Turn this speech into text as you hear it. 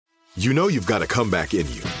You know you've got a comeback in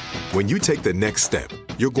you. When you take the next step,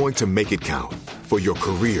 you're going to make it count. For your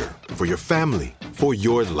career, for your family, for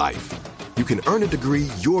your life. You can earn a degree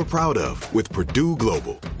you're proud of with Purdue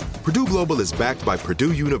Global. Purdue Global is backed by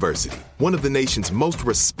Purdue University, one of the nation's most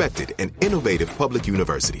respected and innovative public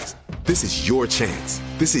universities. This is your chance.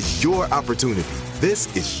 This is your opportunity.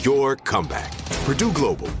 This is your comeback. Purdue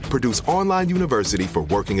Global, Purdue's online university for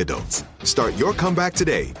working adults. Start your comeback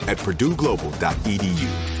today at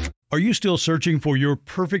purdueglobal.edu. Are you still searching for your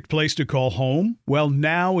perfect place to call home? Well,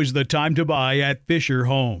 now is the time to buy at Fisher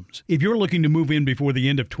Homes. If you're looking to move in before the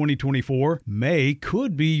end of 2024, May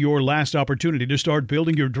could be your last opportunity to start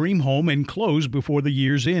building your dream home and close before the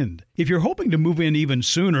year's end. If you're hoping to move in even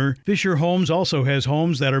sooner, Fisher Homes also has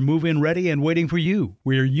homes that are move-in ready and waiting for you,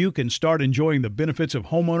 where you can start enjoying the benefits of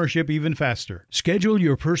homeownership even faster. Schedule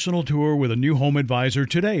your personal tour with a new home advisor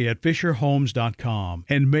today at FisherHomes.com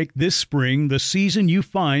and make this spring the season you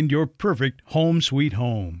find your perfect home sweet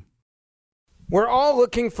home. We're all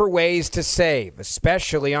looking for ways to save,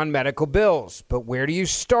 especially on medical bills. But where do you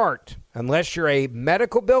start? Unless you're a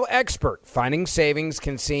medical bill expert, finding savings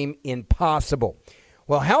can seem impossible.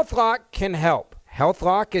 Well, HealthLock can help.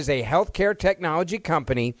 HealthLock is a healthcare technology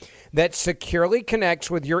company that securely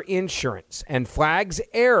connects with your insurance and flags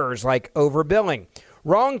errors like overbilling,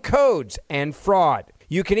 wrong codes, and fraud.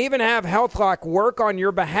 You can even have HealthLock work on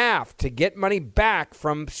your behalf to get money back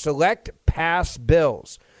from select past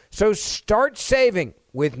bills. So start saving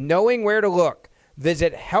with knowing where to look.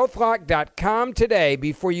 Visit healthlock.com today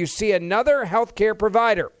before you see another healthcare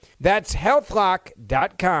provider. That's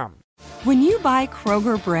healthlock.com. When you buy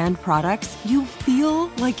Kroger brand products, you feel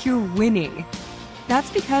like you're winning.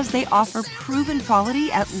 That's because they offer proven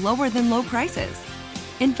quality at lower than low prices.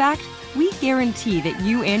 In fact, we guarantee that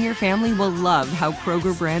you and your family will love how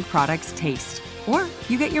Kroger brand products taste, or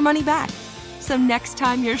you get your money back. So next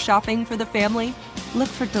time you're shopping for the family, look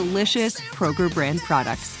for delicious Kroger brand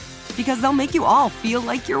products, because they'll make you all feel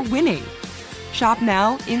like you're winning. Shop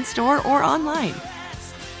now, in-store, or online.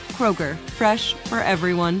 Kroger, fresh for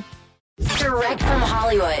everyone. Direct from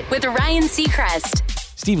Hollywood with Ryan Seacrest.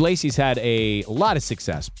 Steve Lacy's had a lot of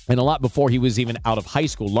success, and a lot before he was even out of high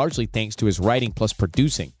school, largely thanks to his writing plus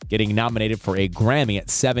producing, getting nominated for a Grammy at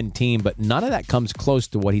 17, but none of that comes close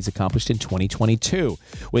to what he's accomplished in 2022,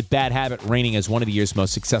 with Bad Habit reigning as one of the year's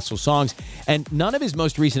most successful songs, and none of his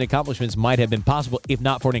most recent accomplishments might have been possible if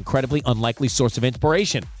not for an incredibly unlikely source of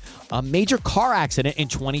inspiration, a major car accident in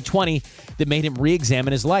 2020 that made him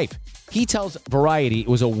re-examine his life. He tells Variety it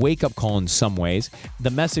was a wake-up call in some ways. The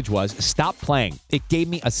message was, stop playing. It gave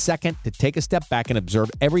me a second to take a step back and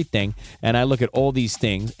observe everything, and I look at all these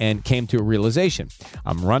things and came to a realization.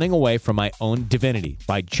 I'm running away from my own divinity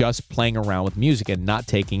by just playing around with music and not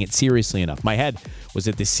taking it seriously enough. My head was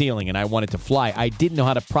at the ceiling and I wanted to fly. I didn't know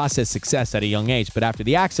how to process success at a young age, but after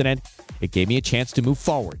the accident, it gave me a chance to move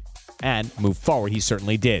forward. And move forward he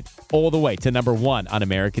certainly did, all the way to number 1 on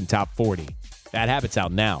American Top 40. Bad Habit's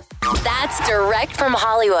out now. That's direct from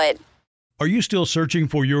Hollywood. Are you still searching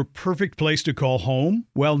for your perfect place to call home?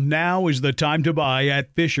 Well, now is the time to buy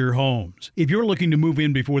at Fisher Homes. If you're looking to move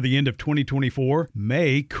in before the end of 2024,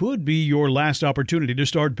 May could be your last opportunity to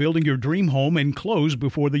start building your dream home and close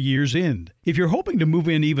before the year's end. If you're hoping to move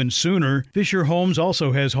in even sooner, Fisher Homes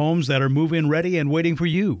also has homes that are move-in ready and waiting for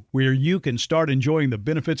you, where you can start enjoying the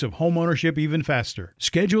benefits of homeownership even faster.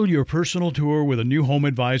 Schedule your personal tour with a new home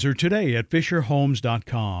advisor today at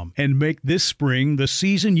FisherHomes.com and make this spring the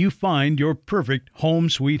season you find your perfect home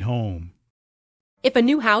sweet home. If a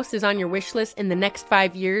new house is on your wish list in the next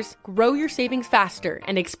 5 years, grow your savings faster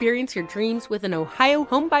and experience your dreams with an Ohio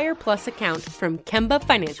Homebuyer Plus account from Kemba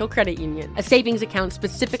Financial Credit Union. A savings account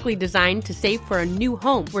specifically designed to save for a new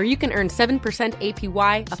home, where you can earn 7%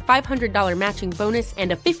 APY, a $500 matching bonus,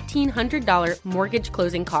 and a $1,500 mortgage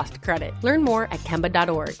closing cost credit. Learn more at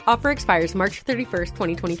Kemba.org. Offer expires March 31st,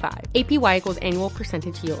 2025. APY equals annual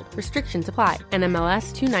percentage yield. Restrictions apply.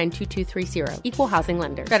 NMLS 292230. Equal housing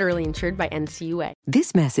lender. Federally insured by NCUA.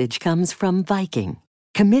 This message comes from Viking,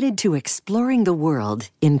 committed to exploring the world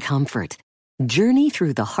in comfort. Journey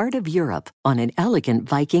through the heart of Europe on an elegant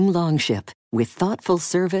Viking longship with thoughtful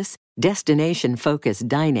service, destination-focused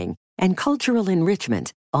dining, and cultural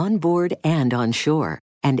enrichment on board and on shore.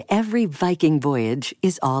 And every Viking voyage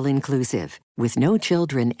is all-inclusive, with no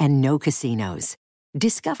children and no casinos.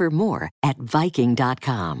 Discover more at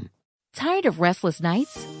Viking.com. Tired of restless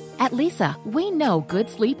nights? At Leesa, we know good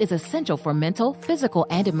sleep is essential for mental, physical,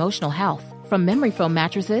 and emotional health. From memory foam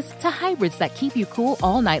mattresses to hybrids that keep you cool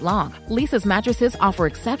all night long, Leesa's mattresses offer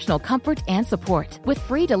exceptional comfort and support with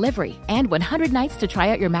free delivery and 100 nights to try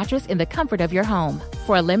out your mattress in the comfort of your home.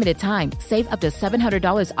 For a limited time, save up to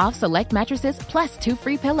 $700 off select mattresses plus 2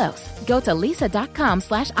 free pillows. Go to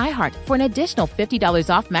leesa.com/iHeart for an additional $50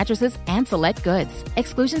 off mattresses and select goods.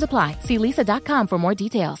 Exclusions apply. See leesa.com for more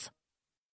details.